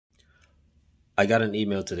I got an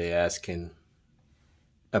email today asking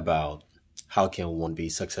about how can one be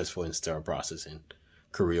successful in sterile processing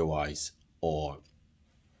career-wise, or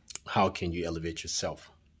how can you elevate yourself?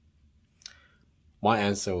 My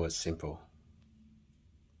answer was simple: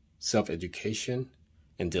 self-education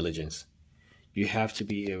and diligence. You have to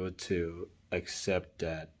be able to accept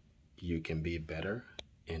that you can be better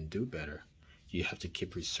and do better. You have to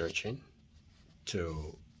keep researching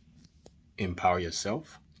to empower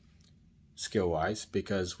yourself skill wise,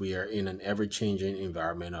 because we are in an ever changing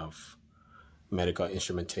environment of medical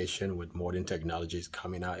instrumentation with modern technologies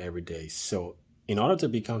coming out every day. So, in order to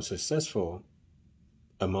become successful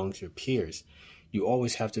amongst your peers, you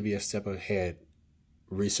always have to be a step ahead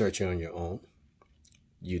researching on your own.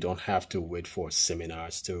 You don't have to wait for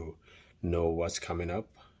seminars to know what's coming up.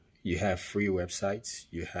 You have free websites,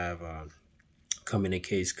 you have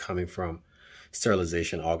communiques coming from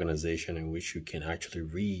sterilization organization in which you can actually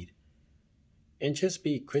read and just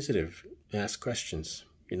be inquisitive, ask questions,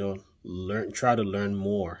 learn, try to learn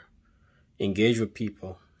more, engage with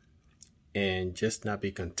people, and just not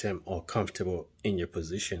be content or comfortable in your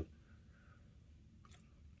position.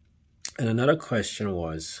 And another question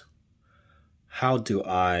was, how do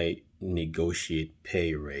I negotiate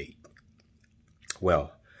pay rate?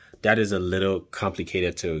 Well, that is a little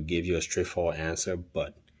complicated to give you a straightforward answer,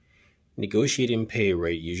 but negotiating pay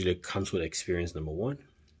rate usually comes with experience, number one,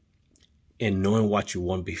 and knowing what you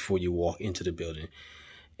want before you walk into the building,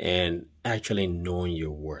 and actually knowing your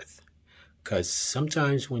worth. Because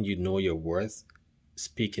sometimes when you know your worth,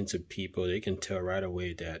 speaking to people, they can tell right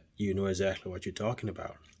away that you know exactly what you're talking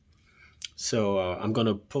about. So I'm going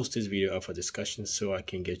to post this video up for discussion so I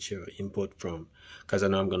can get your input from, because I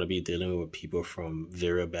know I'm going to be dealing with people from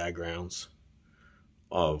various backgrounds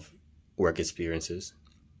of work experiences.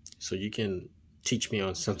 So you can teach me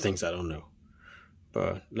on some things I don't know.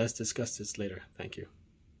 But let's discuss this later. Thank you.